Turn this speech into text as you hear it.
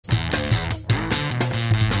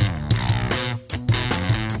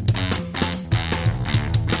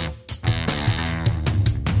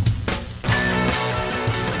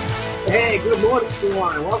Hey, good morning,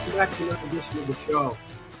 everyone. Welcome back to another edition of the show.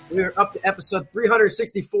 We are up to episode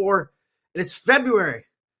 364, and it's February.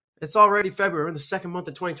 It's already February. We're in the second month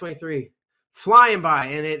of 2023. Flying by,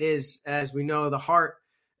 and it is, as we know, the heart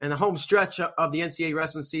and the home stretch of the NCAA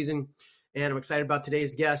wrestling season. And I'm excited about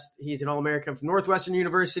today's guest. He's an All-American from Northwestern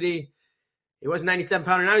University. He was a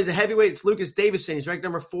 97-pounder. Now he's a heavyweight. It's Lucas Davison. He's ranked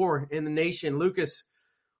number 4 in the nation. Lucas,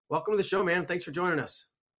 welcome to the show, man. Thanks for joining us.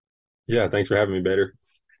 Yeah, thanks for having me, Bader.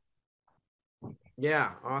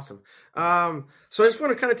 Yeah, awesome. So I just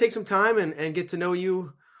want to kind of take some time and get to know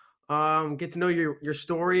you, get to know your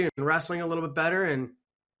story and wrestling a little bit better, and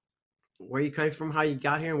where you came from, how you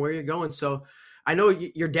got here, and where you're going. So I know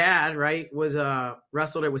your dad, right, was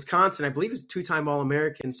wrestled at Wisconsin. I believe he was a 2-time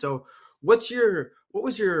All-American. So what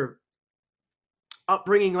was your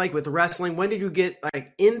upbringing like with wrestling? When did you get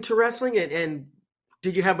like into wrestling, and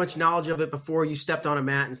did you have much knowledge of it before you stepped on a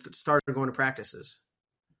mat and started going to practices?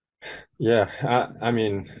 Yeah, I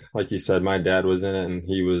mean, like you said, my dad was in it, and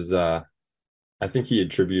he was. I think he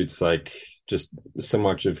attributes like just so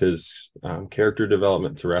much of his character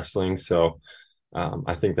development to wrestling. So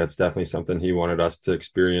I think that's definitely something he wanted us to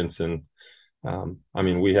experience. And I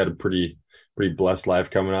mean, we had a pretty blessed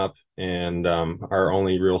life coming up, and our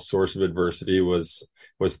only real source of adversity was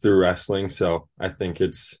through wrestling. So I think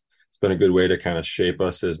it's been a good way to kind of shape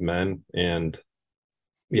us as men. And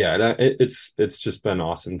yeah, it's just been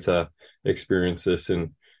awesome to experience this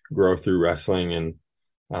and grow through wrestling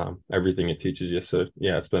and everything it teaches you. So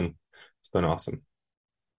yeah, it's been awesome.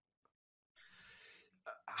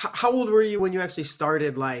 How old were you when you actually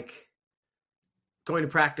started like going to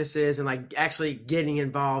practices and like actually getting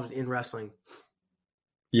involved in wrestling?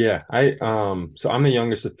 Yeah, I so I'm the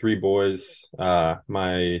youngest of 3 boys.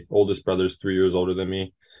 My oldest brother's 3 years older than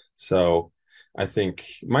me. So I think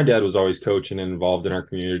my dad was always coaching and involved in our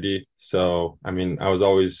community. So I mean, I was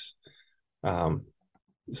always um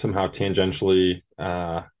somehow tangentially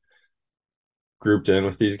grouped in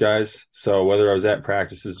with these guys. So whether I was at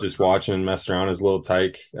practices, just watching and messing around as a little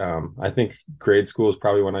tyke, I think grade school is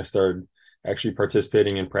probably when I started actually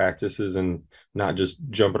participating in practices and not just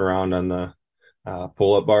jumping around on the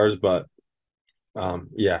pull-up bars. But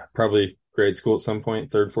yeah, probably grade school at some point,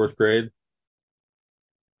 third, fourth grade.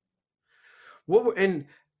 And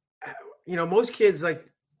uh, most kids like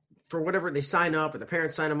for whatever they sign up or the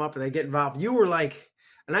parents sign them up and they get involved. You were like,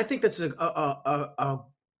 and I think that's a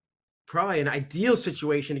probably an ideal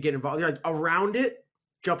situation to get involved. You're like around it,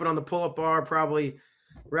 jumping on the pull-up bar, probably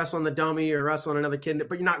wrestling the dummy or wrestling another kid,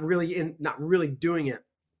 but you're not really doing it.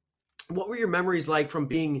 What were your memories like from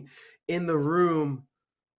being in the room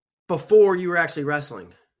before you were actually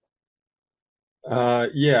wrestling?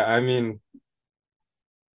 Yeah, I mean,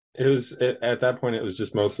 at that point it was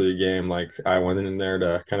just mostly a game. Like I went in there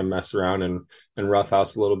to kind of mess around and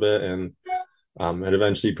roughhouse a little bit, and it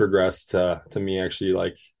eventually progressed to me actually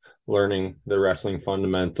like learning the wrestling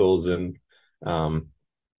fundamentals. And um,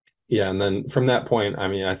 yeah, and then from that point, I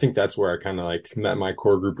mean, I think that's where I kind of like met my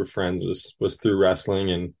core group of friends was through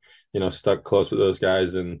wrestling, and stuck close with those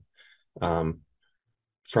guys. And um,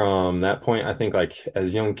 from that point, I think like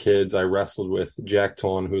as young kids, I wrestled with Jack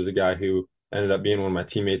Tolan, who was a guy who ended up being one of my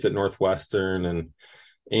teammates at Northwestern, and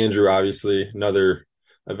Andrew, obviously, another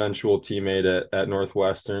eventual teammate at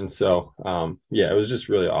Northwestern. So yeah, it was just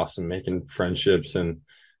really awesome making friendships and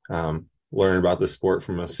learning about the sport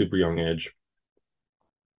from a super young age.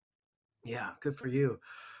 Yeah, good for you.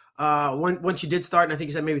 Once you did start, and I think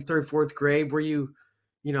you said maybe third, fourth grade, you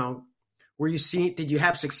know, were you seeing? Did you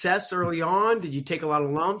have success early on? Did you take a lot of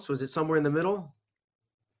lumps? Was it somewhere in the middle?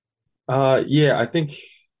 Yeah, I think,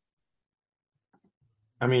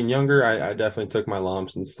 I mean, younger, I definitely took my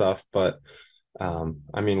lumps and stuff, but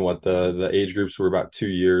I mean, what the age groups were about 2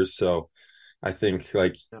 years. So I think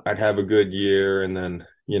like Yeah. I'd have a good year, and then,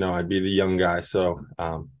 I'd be the young guy. So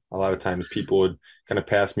a lot of times people would kind of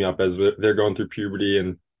pass me up as they're going through puberty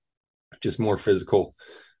and just more physical.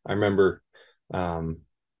 I remember um,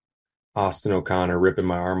 Austin O'Connor ripping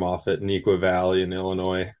my arm off at Neuqua Valley in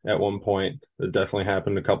Illinois at one point. That definitely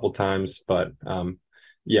happened a couple times. But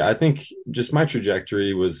yeah, I think just my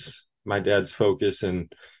trajectory was my dad's focus.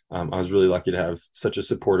 And I was really lucky to have such a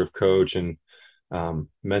supportive coach and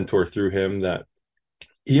mentor through him, that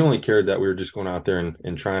he only cared that we were just going out there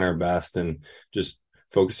and trying our best and just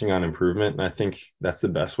focusing on improvement. And I think that's the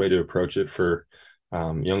best way to approach it for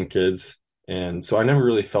young kids. And so I never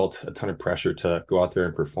really felt a ton of pressure to go out there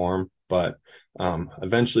and perform. But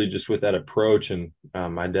eventually, just with that approach, and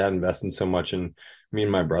my dad investing so much in me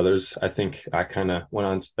and my brothers, I think I kind of went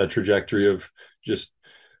on a trajectory of just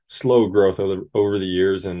slow growth over the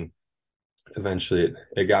years. And eventually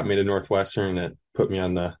it got me to Northwestern, and it put me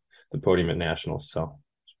on the the podium at nationals. So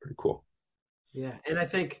it's pretty cool. Yeah, and I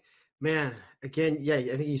think, man, again, yeah,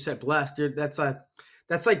 I think you said blessed, dude. That's like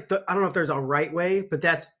I don't know if there's a right way, but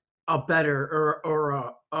that's a better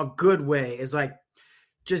or a good way. Is like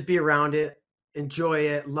just be around it, enjoy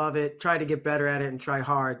it, love it, try to get better at it, and try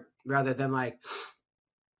hard rather than like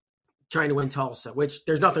trying to win Tulsa. Which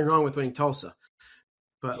there's nothing wrong with winning Tulsa,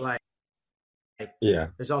 but like Yeah.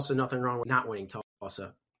 there's also nothing wrong with not winning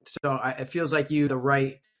Tulsa. So it feels like you the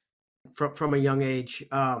right from a young age.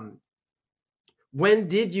 When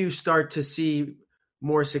did you start to see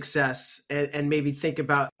more success and maybe think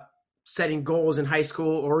about setting goals in high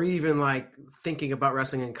school or even like thinking about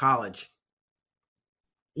wrestling in college?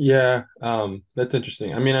 Yeah, that's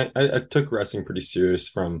interesting. I mean, I took wrestling pretty serious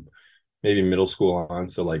from maybe middle school on,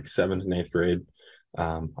 so like seventh and eighth grade.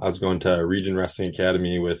 I was going to Region Wrestling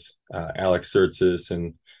Academy with Alex Sertzis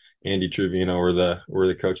and Andy Truvino were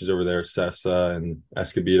the coaches over there, Sessa and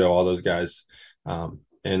Escobedo, all those guys.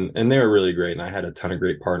 And they were really great. And I had a ton of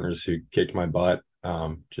great partners who kicked my butt.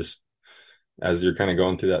 Just as you're kind of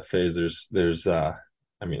going through that phase, there's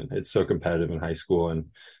I mean, it's so competitive in high school, and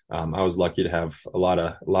I was lucky to have a lot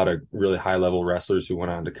of really high level wrestlers who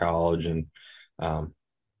went on to college, and um,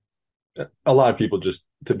 a lot of people just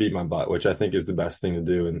to beat my butt, which I think is the best thing to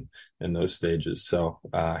do in those stages. So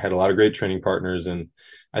I had a lot of great training partners, and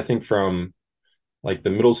I think from like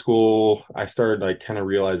the middle school, I started like kind of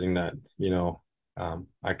realizing that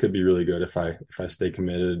I could be really good if I stay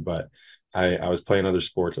committed. But I was playing other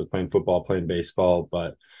sports. I was playing football, playing baseball.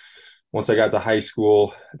 But once I got to high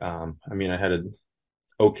school, I mean, I had an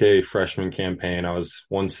okay freshman campaign. I was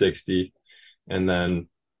 160, and then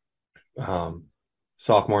um,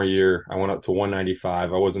 sophomore year, I went up to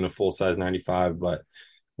 195. I wasn't a full size 95, but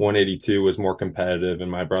 182 was more competitive,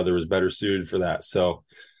 and my brother was better suited for that. So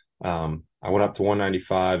I went up to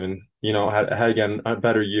 195, and had again a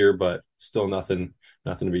better year, but still nothing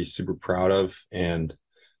to be super proud of. And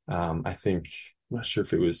I think I'm not sure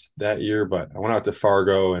if it was that year, but I went out to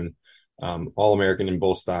Fargo and All American in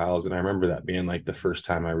both styles, and I remember that being like the first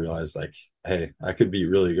time I realized like, hey, I could be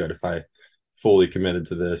really good if I fully committed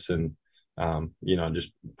to this and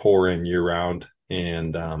just pour in year round.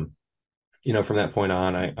 And from that point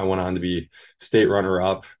on, I went on to be state runner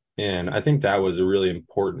up. And I think that was a really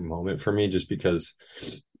important moment for me just because,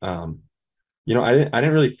 I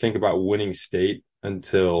didn't really think about winning state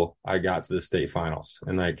until I got to the state finals.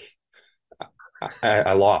 And like,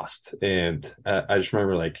 I lost. And I just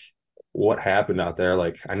remember like what happened out there.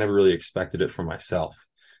 Like, I never really expected it for myself.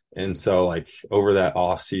 And so, like, over that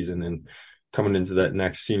off season and coming into that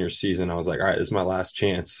next senior season, I was like, all right, this is my last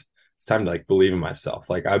chance. It's time to like believe in myself.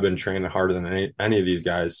 Like, I've been training harder than any of these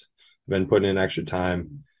guys, been putting in extra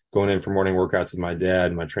time, going in for morning workouts with my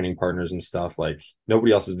dad, my training partners and stuff. Like,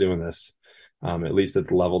 nobody else is doing this, at least at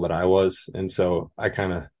the level that I was. And so I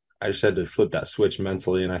just had to flip that switch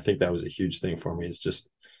mentally. And I think that was a huge thing for me. It's just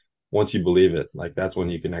once you believe it, like that's when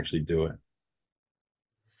you can actually do it.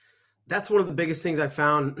 That's one of the biggest things I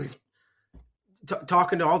found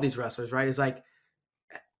talking to all these wrestlers, right? Is like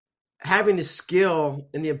having the skill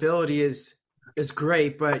and the ability is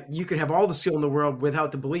great, but you could have all the skill in the world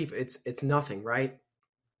without the belief. It's nothing, right?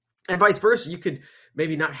 And vice versa. You could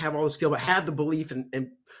maybe not have all the skill, but have the belief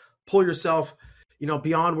and pull yourself,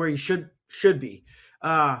 beyond where you should be.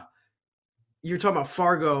 You're talking about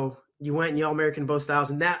Fargo. You went and you All-American both styles,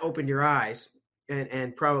 and that opened your eyes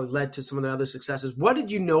and probably led to some of the other successes. What did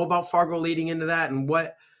you know about Fargo leading into that, and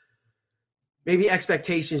what maybe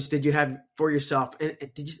expectations did you have for yourself? And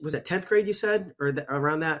was it 10th grade you said, or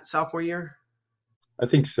around that sophomore year? I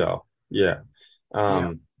think so. Yeah. Yeah.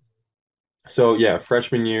 Um, so yeah,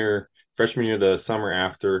 freshman year, the summer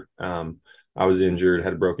after, I was injured,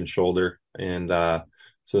 had a broken shoulder. And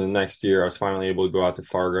so the next year I was finally able to go out to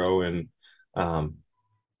Fargo and um,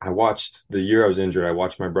 I watched the year I was injured. I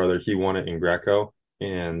watched my brother, he won it in Greco.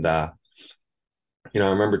 And, I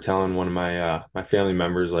remember telling one of my family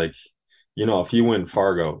members, like, if you win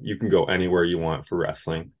Fargo, you can go anywhere you want for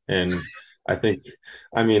wrestling. And I think,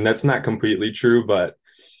 I mean, that's not completely true, but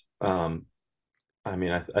um, I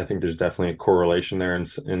mean, I think there's definitely a correlation there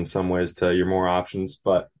in some ways to your more options.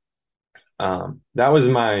 But that was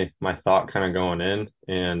my thought kind of going in.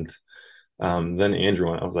 And then Andrew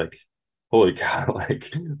went, I was like, holy cow,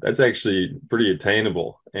 like that's actually pretty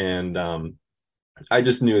attainable. And I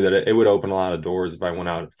just knew that it would open a lot of doors if I went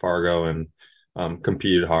out at Fargo and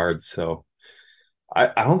competed hard. So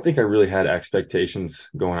I don't think I really had expectations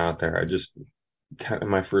going out there. I just kind of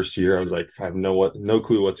my first year, I was like, I have no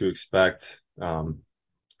clue what to expect. I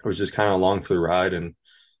was just kind of along for the ride, and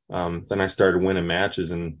then I started winning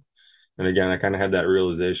matches, and again, I kind of had that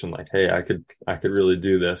realization, like, hey, I could really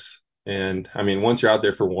do this. And I mean, once you're out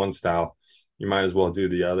there for one style, you might as well do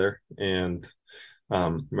the other. And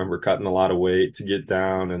remember cutting a lot of weight to get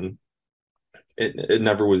down, and it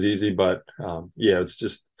never was easy, but yeah,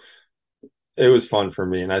 it was fun for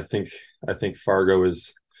me. And I think Fargo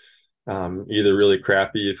is either really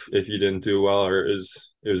crappy if you didn't do well, or it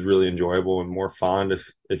was really enjoyable and more fun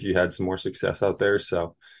if you had some more success out there.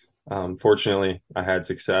 So fortunately, I had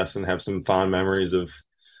success and have some fond memories of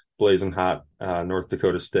blazing hot North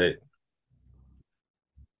Dakota State.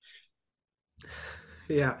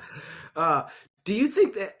 Yeah. Uh, do you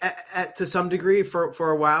think that to some degree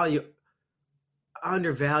for a while you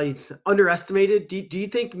underestimated? Do you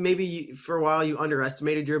think maybe for a while you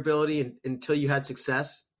underestimated your ability until you had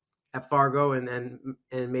success at Fargo and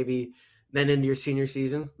maybe then into your senior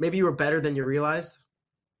season? Maybe you were better than you realized.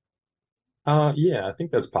 Yeah, I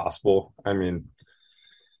think that's possible. I mean,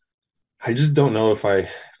 I just don't know if I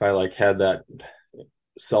like had that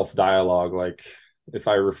self dialogue, like if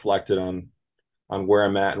I reflected on where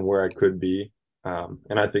I'm at and where I could be.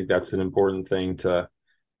 And I think that's an important thing to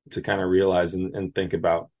kind of realize and think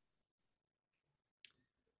about.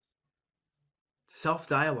 Self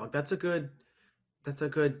dialogue. That's a good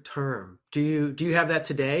term. Do you have that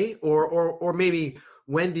today, or maybe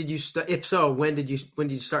when did you if so, when did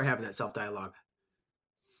you start having that self dialogue?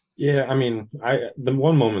 Yeah, I mean, I the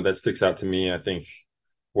one moment that sticks out to me, I think,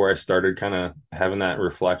 where I started kind of having that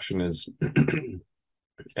reflection is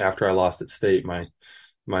after I lost at state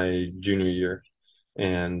my junior year.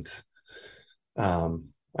 And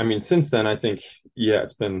I mean, since then, I think, yeah,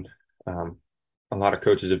 it's been um, a lot of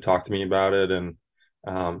coaches have talked to me about it, and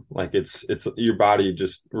like it's your body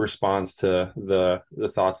just responds to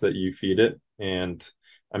the thoughts that you feed it. And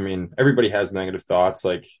I mean, everybody has negative thoughts.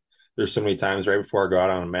 Like there's so many times right before I go out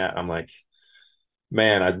on a mat, I'm like,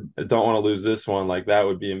 man, I don't want to lose this one. Like that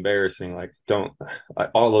would be embarrassing. Like don't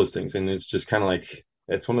all those things. And it's just kind of like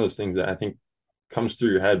it's one of those things that I think comes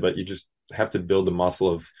through your head, but you just have to build the muscle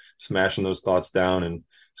of smashing those thoughts down and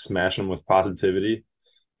smashing them with positivity.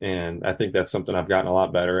 And I think that's something I've gotten a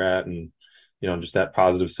lot better at. And, just that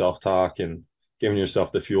positive self talk and giving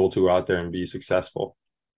yourself the fuel to go out there and be successful.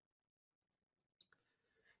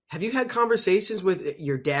 Have you had conversations with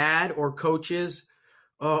your dad or coaches,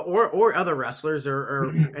 or other wrestlers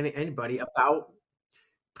or anybody about,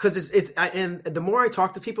 because and the more I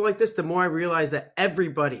talk to people like this, the more I realize that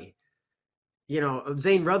everybody,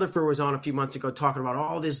 Zane Rutherford was on a few months ago talking about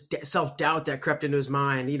all this self doubt that crept into his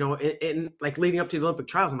mind, in like leading up to the Olympic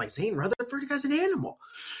trials. I'm like, Zane Rutherford, you guy's an animal.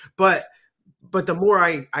 But the more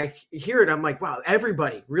I hear it, I'm like, wow,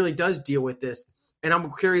 everybody really does deal with this. And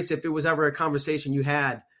I'm curious if it was ever a conversation you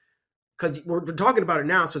had, because we're talking about it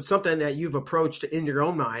now. So it's something that you've approached in your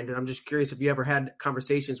own mind. And I'm just curious if you ever had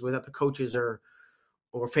conversations with other coaches or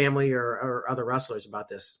family or other wrestlers about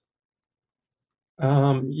this.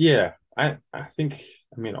 Yeah, I think,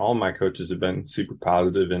 I mean, all my coaches have been super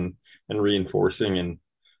positive and reinforcing. And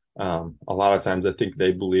a lot of times I think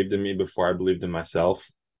they believed in me before I believed in myself.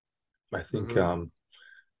 I think, Mm-hmm.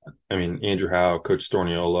 I mean, Andrew Howe, Coach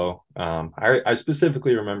Storniolo. I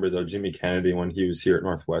specifically remember though Jimmy Kennedy when he was here at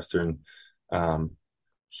Northwestern. Um,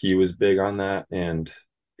 he was big on that, and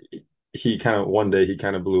he kind of one day he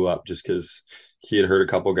kind of blew up just because he had heard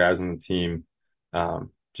a couple guys on the team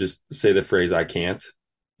just say the phrase "I can't,"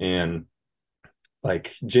 and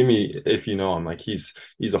like Jimmy, if you know him, like he's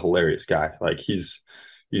a hilarious guy. Like he's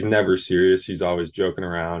never serious. He's always joking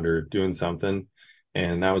around or doing something.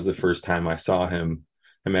 And that was the first time I saw him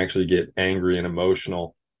actually get angry and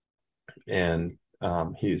emotional. And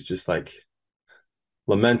he was just like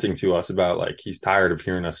lamenting to us about like he's tired of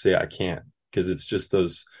hearing us say I can't, because it's just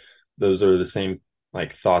those are the same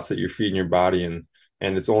like thoughts that you're feeding your body, and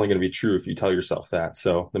it's only going to be true if you tell yourself that.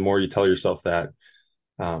 So the more you tell yourself that,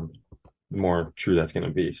 um, the more true that's going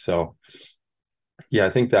to be. So yeah, I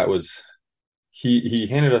think that was he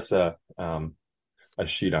handed us a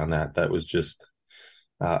sheet on that was just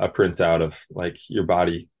a printout of like your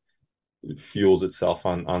body fuels itself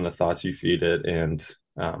on the thoughts you feed it, and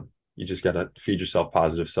you just got to feed yourself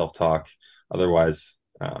positive self talk. Otherwise,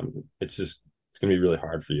 it's going to be really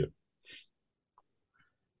hard for you.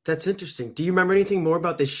 That's interesting. Do you remember anything more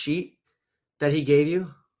about the sheet that he gave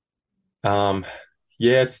you? Um,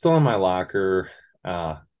 yeah, it's still in my locker.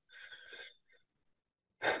 Uh,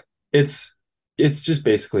 it's it's just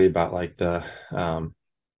basically about like the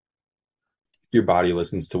your body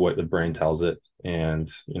listens to what the brain tells it, and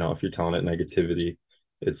if you're telling it negativity,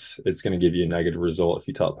 it's going to give you a negative result. If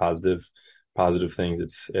you tell it positive things,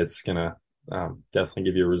 it's going to definitely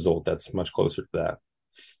give you a result that's much closer to that.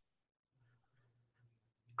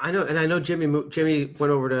 I know, and I know Jimmy went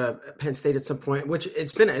over to Penn State at some point, which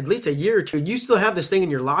it's been at least a year or two. You still have this thing in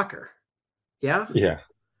your locker, yeah? Yeah,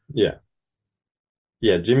 yeah,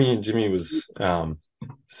 yeah. Jimmy was I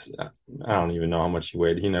don't even know how much he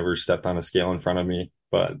weighed. He never stepped on a scale in front of me,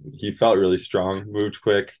 but he felt really strong, moved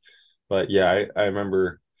quick. But yeah, I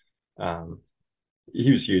remember um, he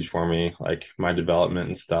was huge for me, like my development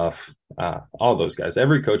and stuff. All those guys,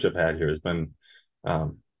 every coach I've had here has been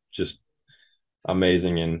um, just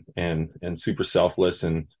amazing and super selfless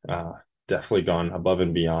and definitely gone above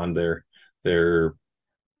and beyond their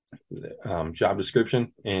job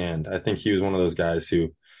description. And I think he was one of those guys who,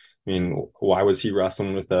 I mean, why was he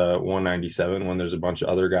wrestling with a 197 when there's a bunch of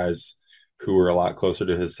other guys who were a lot closer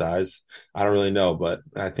to his size? I don't really know, but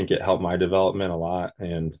I think it helped my development a lot.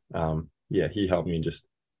 And yeah, he helped me just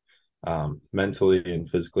mentally and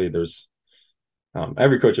physically. There's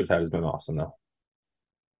every coach I've had has been awesome though.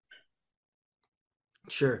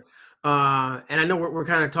 Sure. And I know we're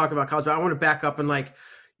kind of talking about college, but I want to back up and like,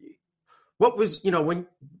 what was, when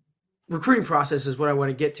recruiting process is what I want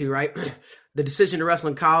to get to, right? The decision to wrestle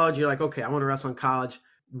in college, you're like, okay, I want to wrestle in college.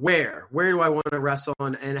 Where do I want to wrestle?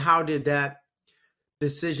 And how did that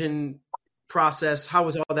decision process, how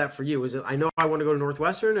was all that for you? Was it, I know I want to go to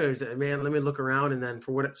Northwestern, or is it, man, let me look around, and then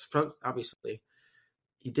for what it's from, obviously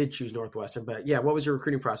you did choose Northwestern, but yeah, what was your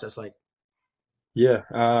recruiting process like? Yeah,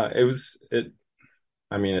 it.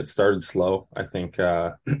 I mean, it started slow. I think.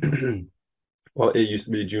 Well, it used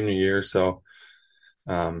to be junior year, so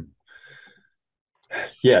um,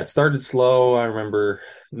 yeah, it started slow. I remember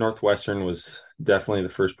Northwestern was definitely the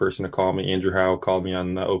first person to call me. Andrew Howe called me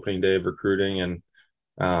on the opening day of recruiting, and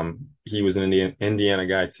he was an Indiana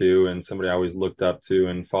guy too, and somebody I always looked up to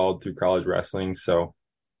and followed through college wrestling. So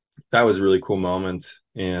that was a really cool moment.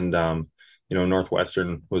 And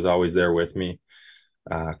Northwestern was always there with me.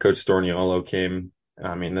 Coach Storniolo came.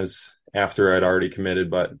 I mean, this after I'd already committed,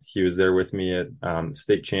 but he was there with me at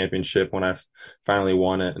state championship when I finally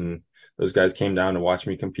won it, and those guys came down to watch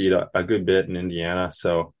me compete a good bit in Indiana.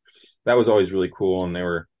 So that was always really cool, and they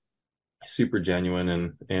were super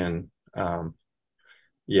genuine and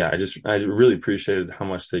yeah, I really appreciated how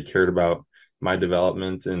much they cared about my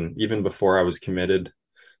development, and even before I was committed,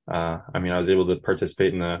 I mean, I was able to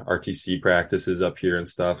participate in the RTC practices up here and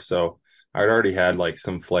stuff. So I'd already had like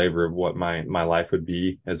some flavor of what my life would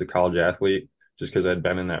be as a college athlete, just because I'd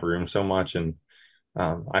been in that room so much. And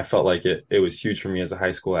I felt like it was huge for me as a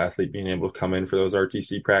high school athlete being able to come in for those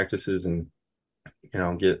RTC practices and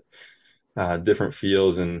get different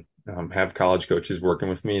feels and have college coaches working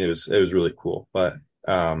with me. It was really cool. But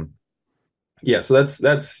yeah, so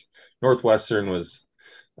that's Northwestern was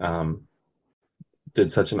um, did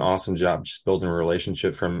such an awesome job just building a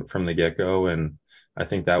relationship from the get-go, and I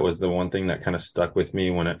think that was the one thing that kind of stuck with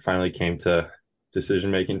me when it finally came to decision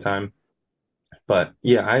making time. But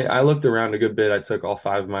yeah, I looked around a good bit. I took all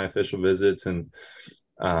five of my official visits, and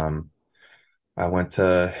um, I went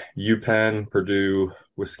to UPenn, Purdue,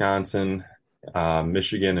 Wisconsin,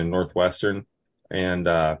 Michigan, and Northwestern. And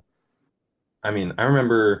I mean, I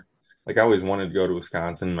remember like I always wanted to go to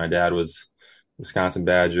Wisconsin. My dad was Wisconsin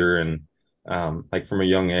Badger, and like from a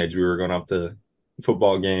young age, we were going up to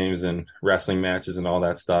football games and wrestling matches and all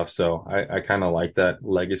that stuff. So I kind of like that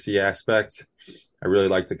legacy aspect. I really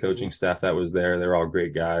liked the coaching staff that was there. They're all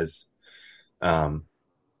great guys. Um,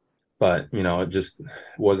 but it just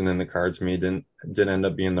wasn't in the cards for me. Didn't end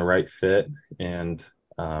up being the right fit. And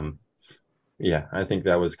um, yeah, I think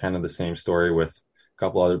that was kind of the same story with a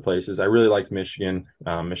couple other places. I really liked Michigan.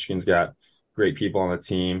 Michigan's got great people on the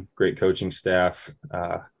team, great coaching staff.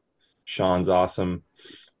 Sean's awesome.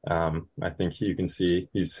 I think you can see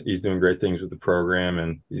he's doing great things with the program,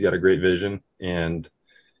 and he's got a great vision. And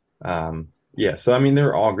yeah, so I mean,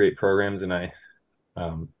 they're all great programs, and I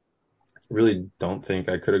um, really don't think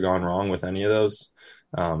I could have gone wrong with any of those.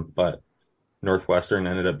 But Northwestern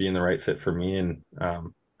ended up being the right fit for me, and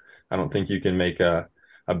I don't think you can make a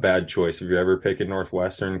bad choice if you're ever picking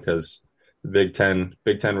Northwestern, because the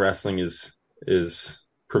Big Ten wrestling is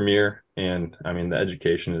premier, and I mean the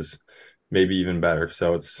education is maybe even better.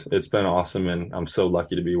 So it's been awesome, and I'm so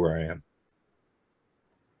lucky to be where I am.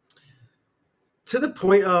 To the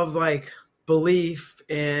point of like belief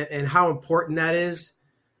and how important that is,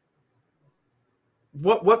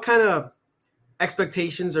 what kind of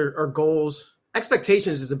expectations or goals?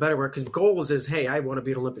 Expectations is a better word, because goals is, hey, I want to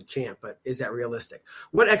be an Olympic champ, but is that realistic?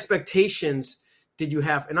 What expectations did you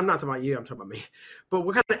have? And I'm not talking about you, I'm talking about me. But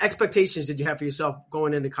what kind of expectations did you have for yourself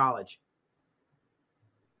going into college?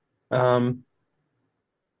 Um,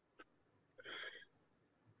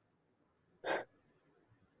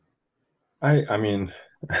 I mean,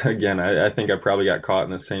 again, I think I probably got caught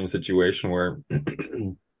in the same situation where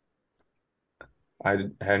I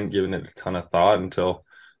hadn't given it a ton of thought until,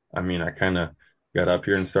 I kind of got up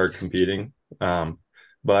here and started competing. Um,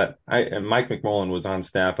 but and Mike McMullen was on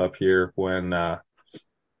staff up here when I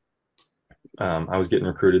was getting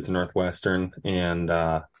recruited to Northwestern, and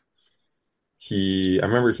I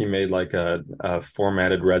remember he made like a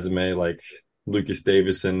formatted resume, like Lucas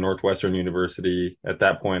Davison, Northwestern University. At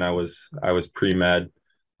that point, I was pre-med.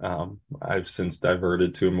 I've since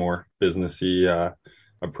diverted to a more businessy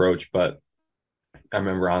approach, but I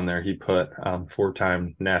remember on there he put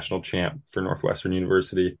four-time national champ for Northwestern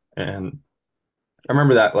University, and I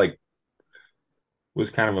remember that like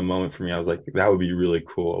was kind of a moment for me. I was like, that would be really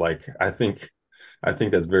cool. Like I think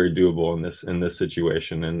that's very doable in this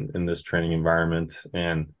situation and in this training environment.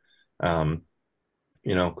 And um,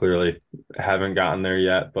 clearly haven't gotten there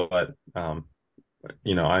yet, but I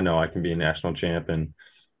know I can be a national champ, and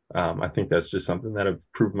I think that's just something that I've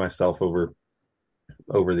proved myself over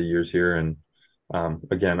the years here. And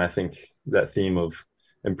again, I think that theme of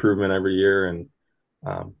improvement every year, and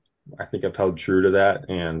um, I think I've held true to that.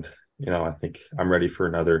 And I think I'm ready for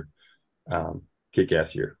another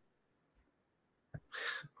kick-ass year.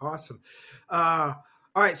 Awesome. All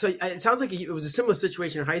right, so it sounds like it was a similar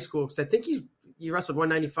situation in high school because I think you wrestled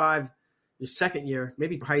 195 your second year,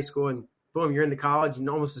 maybe for high school, and boom, you're into college and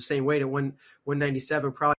almost the same weight at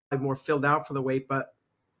 197, probably more filled out for the weight, but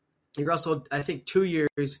you wrestled I think 2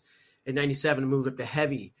 years in 97 and moved up to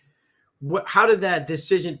heavy. How did that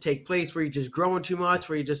decision take place? Were you just growing too much?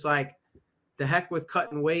 Were you just like the heck with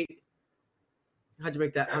cutting weight? How'd you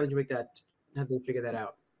make that? How did you make that? How did you figure that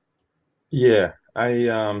out? Yeah,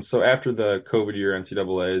 I so after the COVID year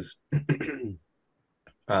NCAA's,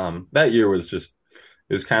 that year was just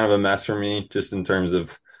it was kind of a mess for me, just in terms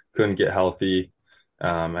of couldn't get healthy.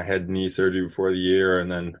 I had knee surgery before the year,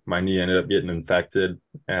 and then my knee ended up getting infected.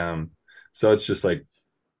 So it's just like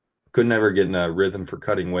couldn't ever get in a rhythm for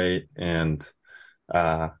cutting weight, and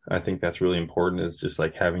I think that's really important, is just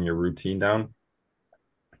like having your routine down.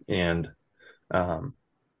 And um,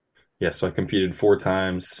 yeah, so I competed four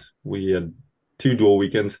times. We had two dual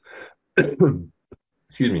weekends.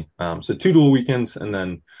 Excuse me. So two dual weekends, and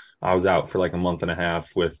then I was out for like a month and a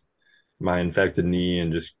half with my infected knee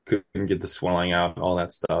and just couldn't get the swelling out and all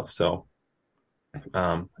that stuff. So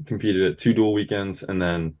I competed at two dual weekends, and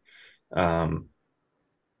then um,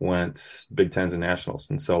 went Big Tens and Nationals.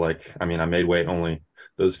 And so like, I made weight only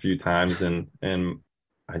those few times, and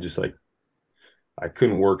I just like I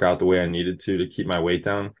couldn't work out the way I needed to keep my weight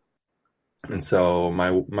down. And so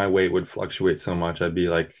my weight would fluctuate so much. I'd be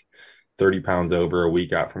like 30 pounds over a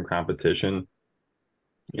week out from competition.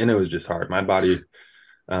 And it was just hard.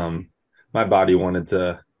 Um, my body wanted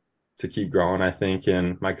to keep growing, I think.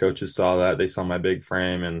 And my coaches saw that. They saw my big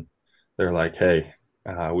frame, and they're like, hey,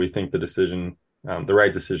 we think the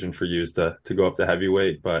right decision for you is to go up to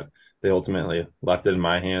heavyweight, but they ultimately left it in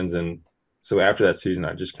my hands. And so after that season,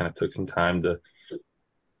 I just kind of took some time to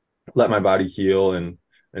let my body heal and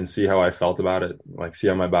see how I felt about it, like see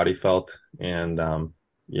how my body felt. And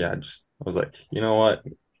yeah, I was like, you know what?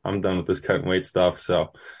 I'm done with this cutting weight stuff.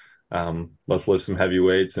 So let's lift some heavy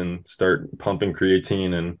weights and start pumping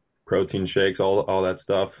creatine and protein shakes, all that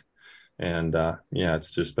stuff. And yeah,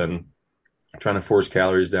 it's just been trying to force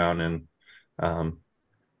calories down and um,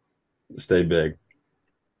 stay big.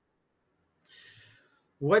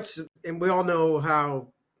 And we all know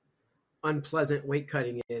how unpleasant weight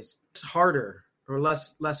cutting is. It's harder or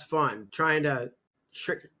less fun trying to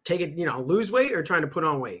take it, lose weight or trying to put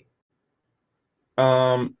on weight.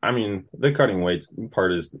 The cutting weights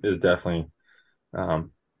part is definitely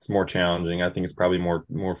it's more challenging. I think it's probably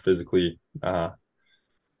more physically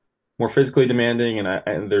demanding,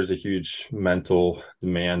 and there's a huge mental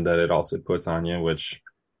demand that it also puts on you, which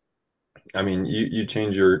you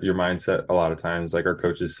change your mindset a lot of times. Like our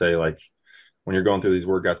coaches say, like when you're going through these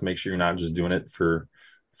workouts, make sure you're not just doing it for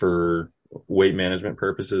weight management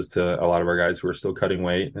purposes to a lot of our guys who are still cutting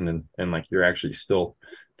weight, and like you're actually still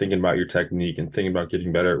thinking about your technique and thinking about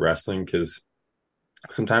getting better at wrestling, because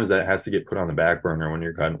sometimes that has to get put on the back burner when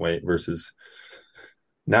you're cutting weight versus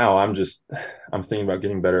now I'm thinking about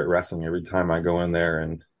getting better at wrestling every time I go in there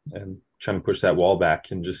and trying to push that wall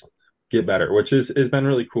back and just get better, which has been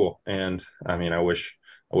really cool. And I wish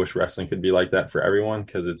wrestling could be like that for everyone,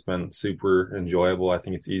 because it's been super enjoyable. I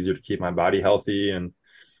think it's easier to keep my body healthy, and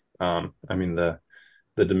the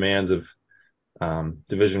demands of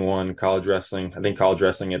Division I college wrestling. I think college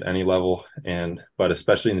wrestling at any level, but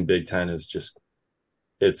especially in the Big Ten, is just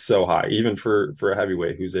it's so high, even for a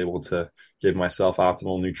heavyweight who's able to give myself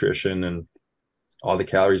optimal nutrition and all the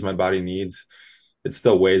calories my body needs. it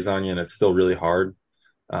still weighs on you and it's still really hard.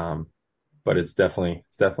 Um, but it's definitely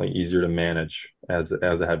easier to manage as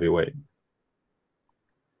a heavyweight.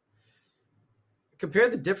 Compare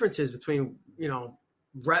the differences between,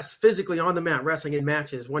 rest physically on the mat, wrestling in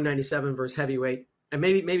matches, 197 versus heavyweight, and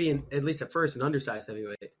maybe at least at first, an undersized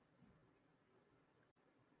heavyweight.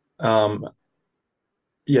 Um,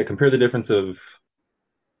 yeah, compare the difference of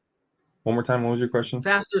one more time. What was your question?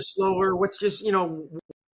 Faster, slower, what's just, on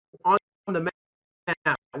the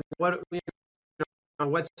mat,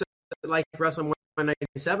 what's it like wrestling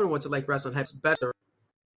 197? What's it like wrestling heavy? Better.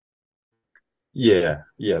 Yeah,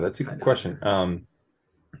 that's a I good know. question.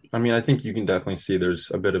 I mean, I think you can definitely see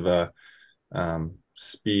there's a bit of a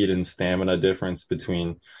speed and stamina difference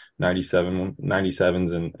between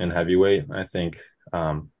 97s and heavyweight. I think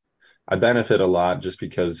I benefit a lot just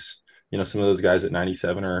because, some of those guys at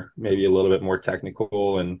 97 are maybe a little bit more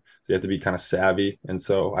technical and so you have to be kind of savvy. And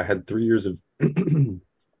so I had 3 years of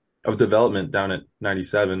of development down at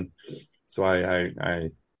 97. So I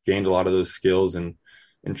gained a lot of those skills and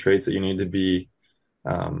traits that you need to be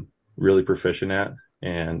really proficient at.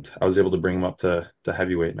 And I was able to bring them up to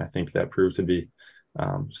heavyweight. And I think that proved to be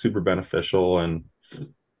super beneficial. And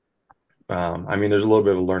I mean, there's a little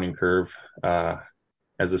bit of a learning curve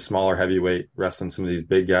as a smaller heavyweight wrestling some of these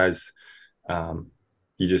big guys. Um,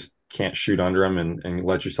 you just can't shoot under them and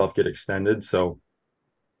let yourself get extended. So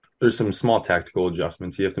there's some small tactical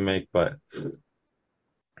adjustments you have to make, but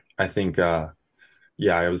I think, yeah,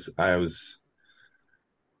 I was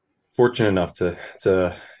fortunate enough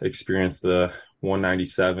to experience the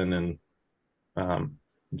 197 and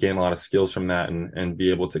gain a lot of skills from that and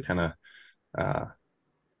be able to kind of uh,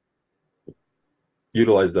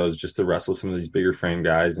 utilize those just to wrestle some of these bigger frame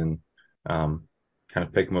guys and um, kind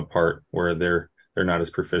of pick them apart where they're not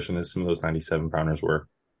as proficient as some of those 97 pounders were.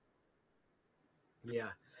 Yeah.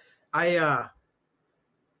 I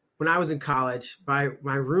when I was in college, my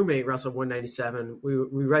roommate wrestled 197. We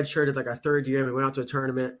redshirted like our third year. And we went out to a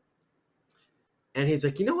tournament, and he's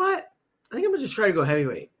like, you know what? I think I'm gonna just try to go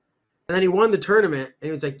heavyweight. And then he won the tournament, and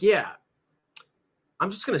he was like, yeah, I'm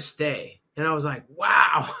just gonna stay. And I was like,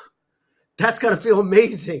 wow, that's gotta feel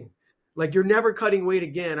amazing. Like you're never cutting weight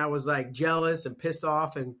again. I was like jealous and pissed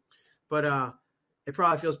off, but it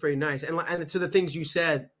probably feels pretty nice. And to the things you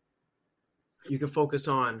said, you can focus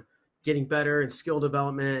on getting better and skill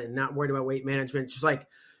development and not worried about weight management. Just like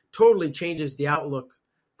totally changes the outlook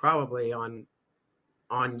probably on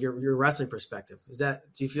your wrestling perspective. Do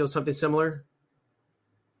you feel something similar?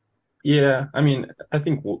 Yeah, I mean, I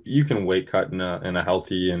think you can weight cut in a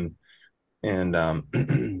healthy and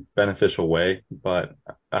beneficial way, but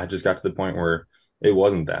I just got to the point where it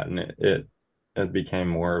wasn't that, and it became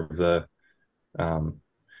more of the um,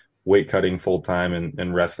 weight cutting full time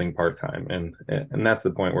and wrestling part time, and that's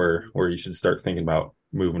the point where you should start thinking about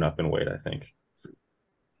moving up in weight. I think.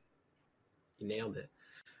 You nailed it.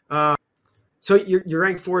 Uh, so you're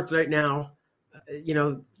ranked fourth right now. You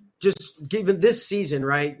know, just given this season,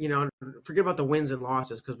 right? Forget about the wins and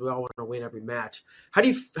losses because we all want to win every match. How do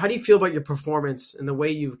you feel about your performance and the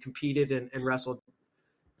way you've competed and wrestled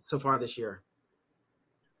so far this year?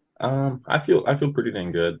 I feel pretty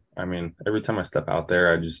dang good. I mean, every time I step out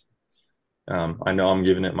there, I know I'm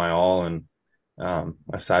giving it my all, and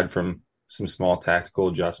aside from some small tactical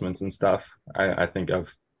adjustments and stuff, I think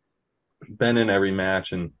I've been in every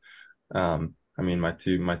match, and I mean my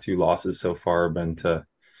two losses so far have been to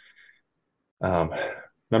um,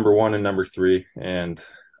 number one and number three, and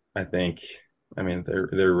I think I mean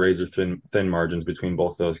they're razor thin margins between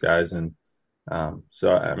both those guys, and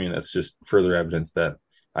so I mean that's just further evidence that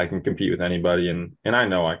I can compete with anybody, and I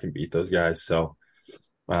know I can beat those guys. So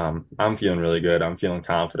I'm feeling really good. I'm feeling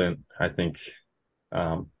confident. I think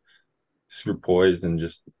um, super poised and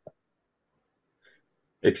just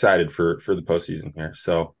excited for the postseason here.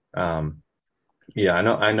 So yeah,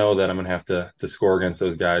 I know that I'm gonna have to score against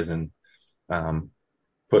those guys and um,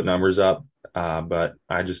 put numbers up. But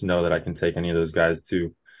I just know that I can take any of those guys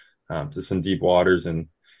to some deep waters and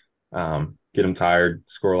get them tired,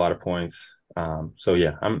 score a lot of points. So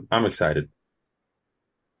yeah, I'm excited.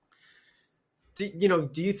 Do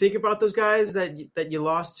you think about those guys that you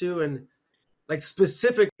lost to, and like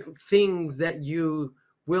specific things that you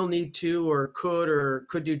will need to or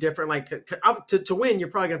could do different? Like to win, you're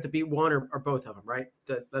probably going to have to beat one or both of them, right?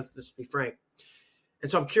 Let's just be frank. And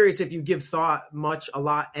so I'm curious if you give thought much, a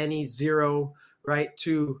lot, any, zero, right,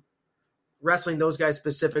 to wrestling those guys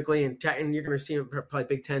specifically, and you're going to see them probably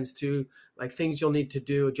Big Tens too, like things you'll need to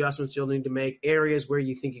do, adjustments you'll need to make, areas where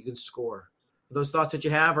you think you can score. Are those thoughts that you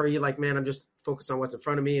have, or are you like, man, I'm just focused on what's in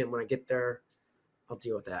front of me, and when I get there, I'll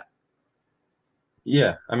deal with that?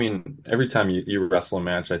 Yeah, I mean, every time you wrestle a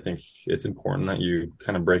match, I think it's important that you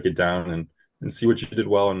kind of break it down and see what you did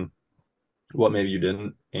well and what maybe you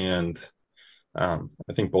didn't. And I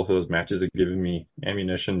think both of those matches have given me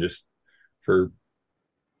ammunition just for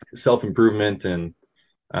self improvement and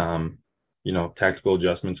um, tactical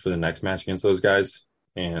adjustments for the next match against those guys.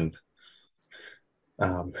 And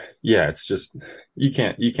um, yeah, it's just you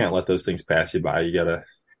can't let those things pass you by. You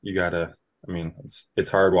gotta. I mean, it's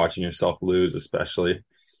hard watching yourself lose, especially.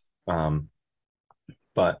 Um,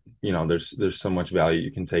 but there's so much value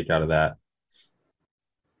you can take out of that.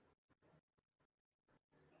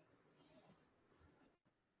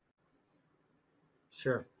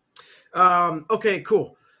 Sure. Okay,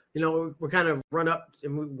 cool. We're kind of run up,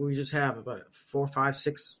 and we just have about 4, 5,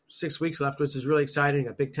 6 weeks left, which is really exciting.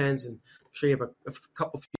 Got Big Tens, and I'm sure you have a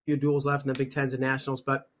couple few duels left in the Big Tens and Nationals.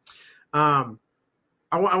 But um,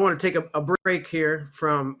 I want to take a break here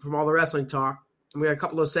from all the wrestling talk. And we got a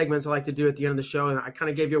couple of segments I like to do at the end of the show, and I kind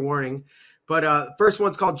of gave you a warning. But first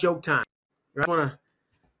one's called Joke Time. I want to.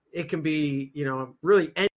 It can be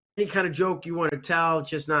really any kind of joke you want to tell,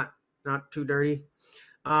 just not too dirty.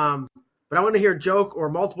 Um, but I want to hear a joke or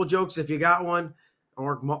multiple jokes if you got one,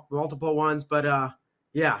 or multiple ones. But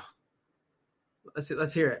yeah,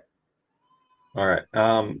 let's hear it. All right.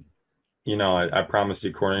 I promised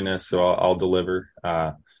you corniness, so I'll deliver.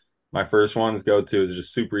 My first one's go to is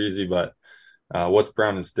just super easy, but what's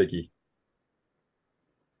brown and sticky?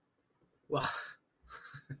 Well,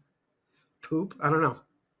 poop. I don't know.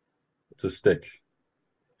 It's a stick.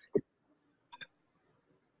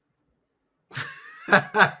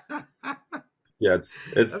 Yeah, it's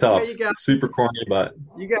Okay, tough. Super corny, but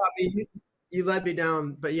you got me. You led me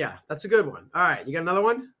down, but yeah, that's a good one. All right, you got another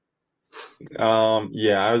one?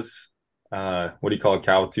 yeah, I was what do you call a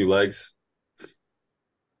cow with two legs?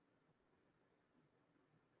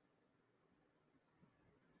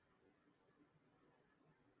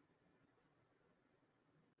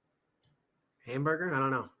 Hamburger? I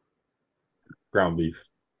don't know. Ground beef.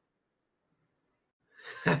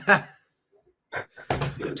 Yeah,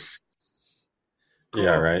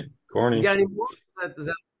 Cool. right. You Corny. got any more? Is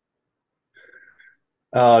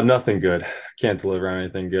that Nothing good. Can't deliver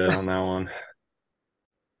anything good on that one.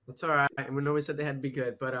 That's all right. And we nobody said they had to be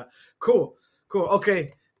good, but cool, cool.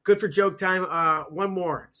 Okay, good for joke time. One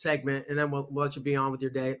more segment, and then we'll let you be on with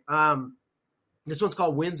your day. This one's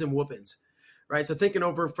called wins and whoopings, right? So thinking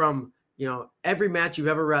over from every match you've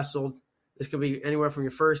ever wrestled. This could be anywhere from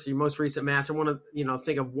your first to your most recent match. I want to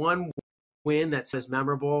think of one win that says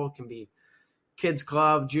memorable. It can be kids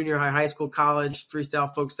club, junior high, high school, college,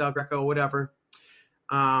 freestyle, folk style, Greco, whatever.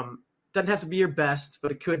 Doesn't have to be your best,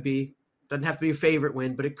 but it could be. Doesn't have to be a favorite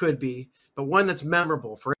win, but it could be. But one that's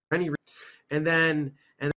memorable for any reason.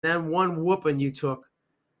 And then one whooping you took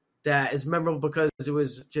that is memorable because it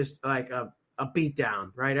was just like a beat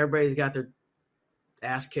down, right? Everybody's got their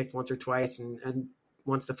ass kicked once or twice and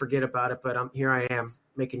wants to forget about it, but here I am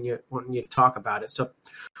wanting you to talk about it. So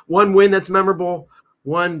one win that's memorable,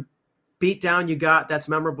 one beat down you got that's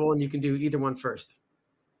memorable, and you can do either one first.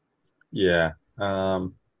 Yeah.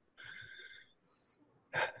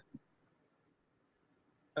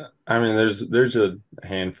 I mean, there's a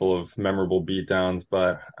handful of memorable beatdowns,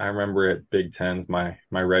 but I remember at Big Tens, my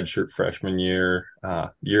redshirt freshman year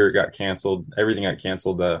it got canceled. Everything got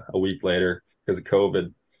canceled a week later because of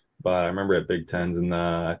COVID. But I remember at Big Tens, and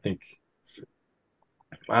I think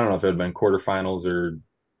I don't know if it had been quarterfinals or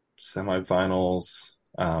semifinals.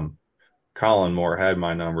 Colin Moore had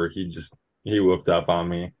my number. He whooped up on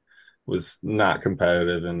me, was not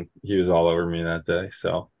competitive, and he was all over me that day.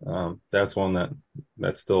 So that's one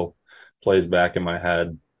that still plays back in my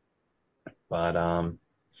head. But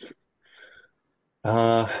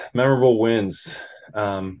memorable wins.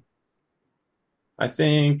 Um, I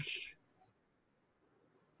think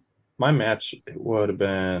my match would have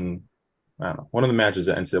been I don't know, one of the matches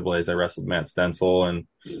at NCAA's. I wrestled Matt Stencil, and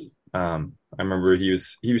I remember he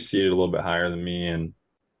was seated a little bit higher than me, and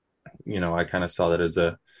I kind of saw that as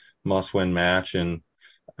a must-win match. And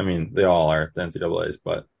I mean, they all are at the NCAA's,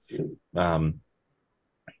 but um,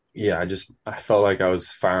 yeah, I felt like I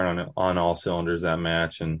was firing on all cylinders that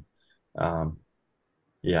match, and um,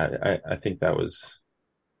 yeah, I think that was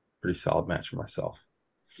a pretty solid match for myself.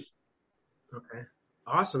 Okay.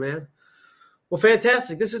 Awesome, man. Well,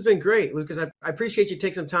 fantastic. This has been great, Lucas. I appreciate you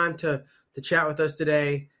taking some time to chat with us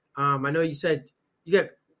today. I know you said you're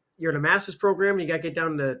in a master's program and you got to get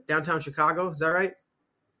down to downtown Chicago. Is that right?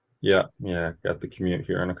 Yeah, yeah, got the commute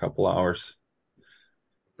here in a couple hours.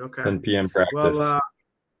 Okay. Then PM Well, practice.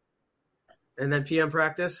 and then PM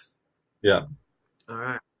practice. Yeah, All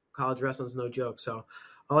right. College wrestling's no joke. So,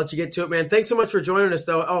 I'll let you get to it, man. Thanks so much for joining us,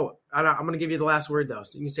 though. Oh, I'm going to give you the last word, though.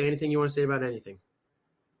 So you can say anything you want to say about anything.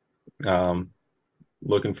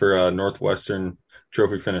 Looking for a Northwestern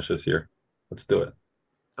trophy finish this year. Let's do it.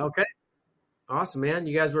 Okay. Awesome, man.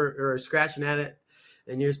 You guys were scratching at it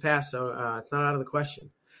in years past, so it's not out of the question.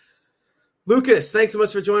 Lucas, thanks so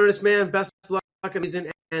much for joining us, man. Best of luck in the season,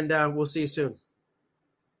 and we'll see you soon.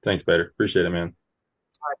 Thanks, Bader. Appreciate it, man.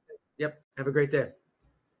 All right. Yep. Have a great day.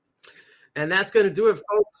 And that's going to do it,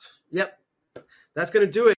 folks. Yep. That's going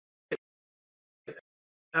to do it.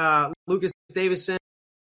 Lucas Davison,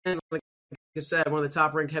 like I said, one of the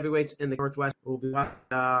top-ranked heavyweights in the Northwest. Will be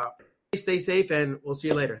stay safe, and we'll see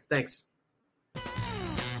you later. Thanks.